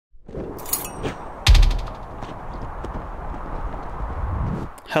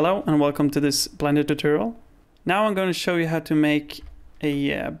Hello and welcome to this Blender tutorial. Now I'm going to show you how to make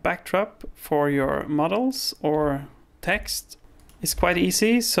a backdrop for your models or text. It's quite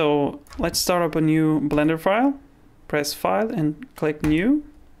easy, so let's start up a new Blender file. Press File and click New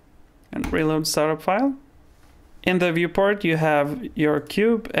and reload startup file. In the viewport you have your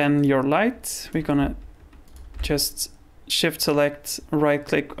cube and your light. We're gonna just shift select, right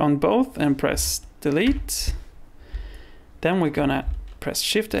click on both and press delete. Then we're gonna press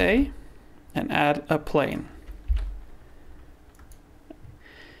Shift A and add a plane.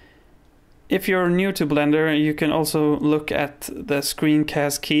 If you're new to Blender, you can also look at the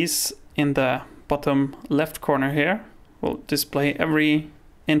screencast keys in the bottom left corner here. Will display every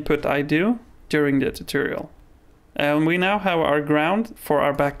input I do during the tutorial. And we now have our ground for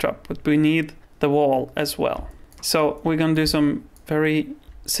our backdrop, but we need the wall as well. So we're going to do some very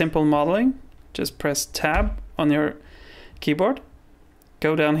simple modeling. Just press Tab on your keyboard.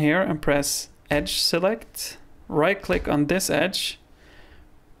 Go down here and press Edge Select. Right click on this edge.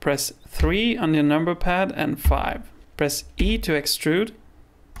 Press 3 on your number pad and 5. Press E to extrude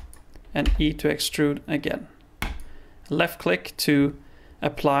and E to extrude again. Left click to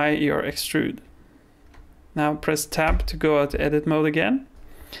apply your extrude. Now press Tab to go out to edit mode again.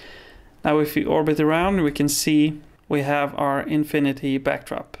 Now if we orbit around, we can see we have our infinity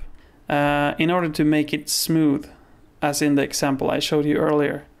backdrop. In order to make it smooth, as in the example I showed you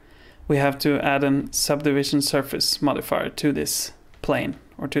earlier, we have to add a subdivision surface modifier to this plane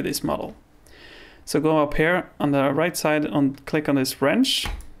or to this model. So go up here on the right side and click on this wrench,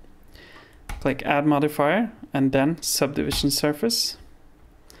 click Add Modifier and then Subdivision Surface.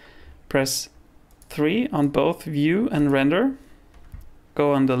 Press 3 on both View and Render.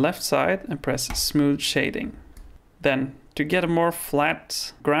 Go on the left side and press Smooth Shading. Then to get a more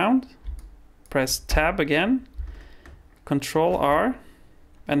flat ground, press Tab again, Control R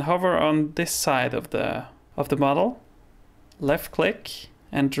and hover on this side of the model. Left click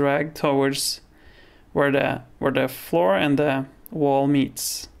and drag towards where the floor and the wall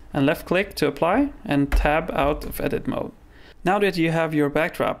meets. And left click to apply and tab out of edit mode. Now that you have your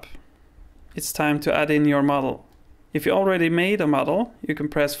backdrop, it's time to add in your model. If you already made a model, you can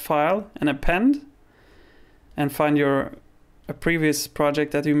press File and Append and find a previous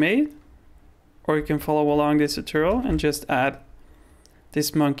project that you made. Or you can follow along this tutorial and just add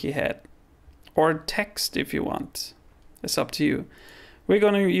this monkey head. Or text if you want. It's up to you. We're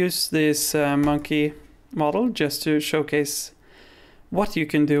going to use this monkey model just to showcase what you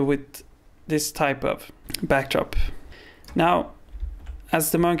can do with this type of backdrop. Now,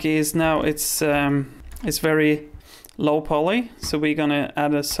 as the monkey is now, it's very low poly, so we're going to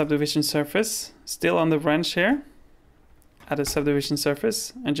add a subdivision surface. Still on the wrench here. Add a subdivision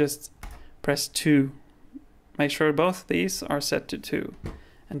surface and just press 2. Make sure both these are set to 2.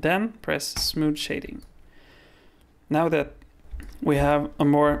 And then press Smooth Shading. Now that we have a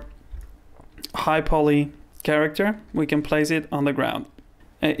more high poly character, we can place it on the ground.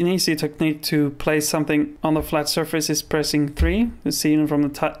 An easy technique to place something on the flat surface is pressing 3 to see it from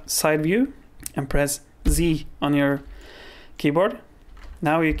the side view and press Z on your keyboard.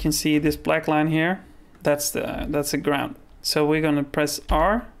 Now you can see this black line here. That's the ground. So we're going to press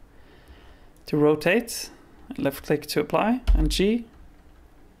R to rotate, left click to apply, and G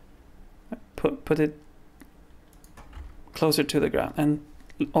put it closer to the ground, and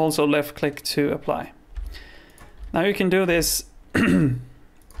also left click to apply. Now you can do this a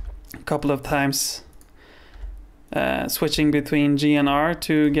couple of times, switching between G and R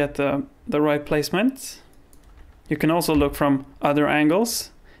to get the right placement. You can also look from other angles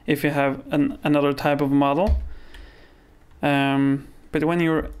if you have another type of model. But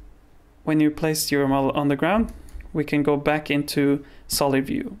when you place your model on the ground, we can go back into solid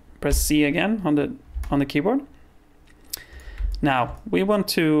view. Press C again on the keyboard. Now we want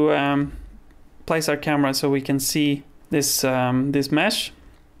to place our camera so we can see this mesh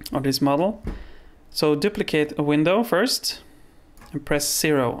or this model. So duplicate a window first and press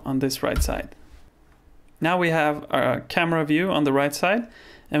 0 on this right side. Now we have our camera view on the right side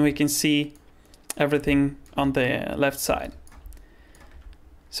and we can see everything on the left side.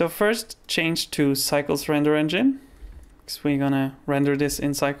 So first change to Cycles Render Engine, because we're gonna render this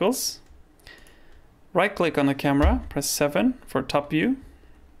in cycles. Right click on the camera, press 7 for top view,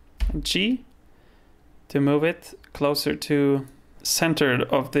 and G to move it closer to center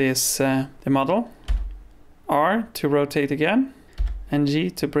of this the model. R to rotate again, and G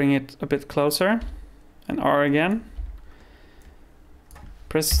to bring it a bit closer, and R again.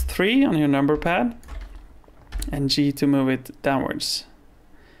 Press 3 on your number pad, and G to move it downwards.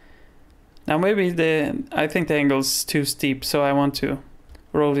 Now maybe I think the angle is too steep, so I want to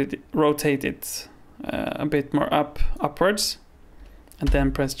rotate it a bit more upwards, and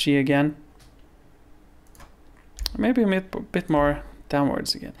then press G again. Maybe a bit more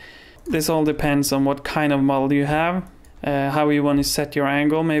downwards again. This all depends on what kind of model you have, how you want to set your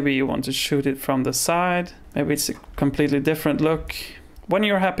angle. Maybe you want to shoot it from the side. Maybe it's a completely different look. When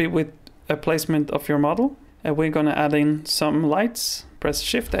you're happy with a placement of your model, we're going to add in some lights. Press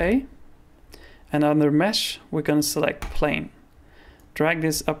Shift A, and under Mesh, we're going to select Plane. Drag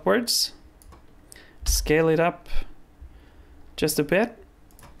this upwards, scale it up just a bit,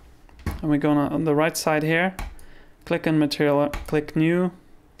 and we're going to, on the right side here, click on Material, click New.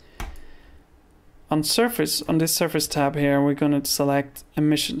 On Surface, on this Surface tab here, we're going to select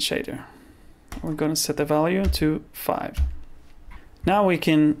Emission Shader. We're going to set the value to 5. Now we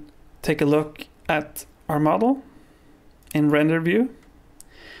can take a look at our model in render view.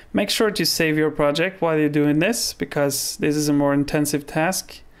 Make sure to save your project while you're doing this, because this is a more intensive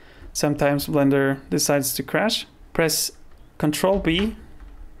task. Sometimes Blender decides to crash. Press Ctrl B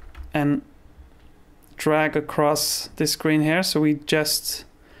and drag across this screen here, so we just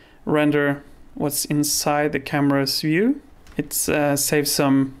render what's inside the camera's view. It saves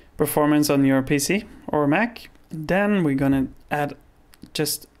some performance on your PC or Mac. Then we're gonna add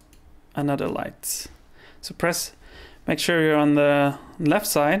just another light. So make sure you're on the left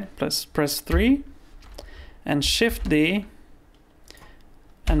side, press 3 and Shift D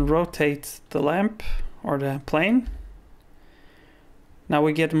and rotate the lamp or the plane. Now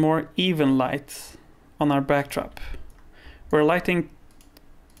we get more even light on our backdrop. We're lighting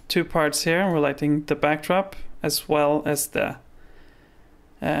two parts here. We're lighting the backdrop as well as the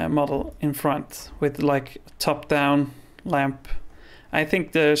model in front with like a top-down lamp. I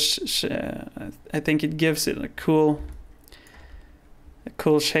think I think it gives it a cool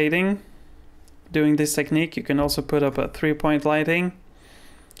shading. Doing this technique, you can also put up a 3-point lighting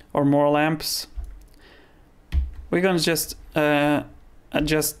or more lamps. We're gonna just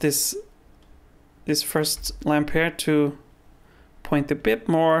adjust this first lamp here to point a bit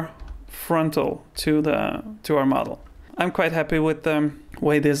more frontal to our model. I'm quite happy with the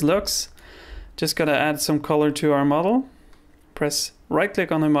way this looks. Just gotta add some color to our model. Press right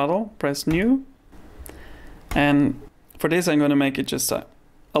click on the model, press New, and for this I'm gonna make it just a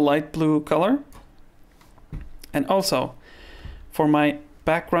light blue color. And also for my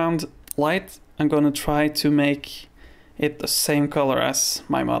background light, I'm gonna try to make it the same color as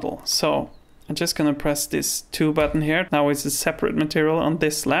my model. So I'm just gonna press this 2 button here. Now it's a separate material on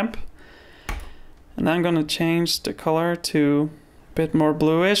this lamp. And I'm gonna change the color to a bit more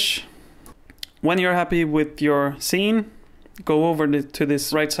bluish. When you're happy with your scene, go over to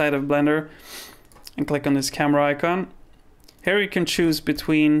this right side of Blender and click on this camera icon. Here you can choose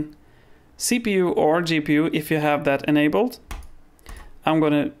between CPU or GPU if you have that enabled. I'm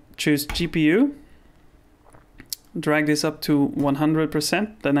gonna choose GPU. Drag this up to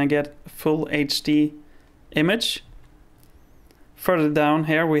 100%, then I get a full HD image. Further down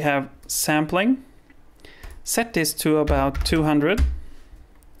here we have sampling. Set this to about 200.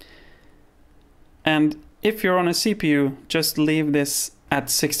 And if you're on a CPU, just leave this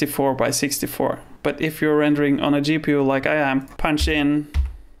at 64 by 64. But if you're rendering on a GPU like I am, punch in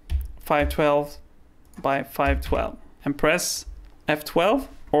 512 by 512 and press F12,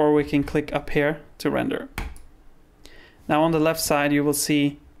 or we can click up here to render. Now on the left side you will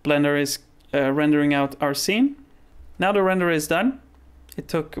see Blender is rendering out our scene. Now the render is done. It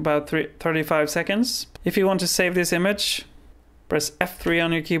took about 35 seconds. If you want to save this image, press F3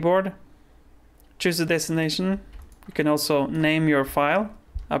 on your keyboard, choose a destination. You can also name your file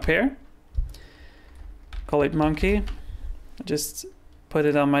up here. Call it monkey. Just put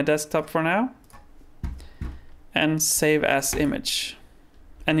it on my desktop for now. And save as image.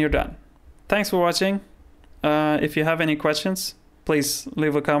 And you're done. Thanks for watching. If you have any questions, please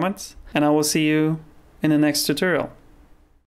leave a comment. And I will see you in the next tutorial.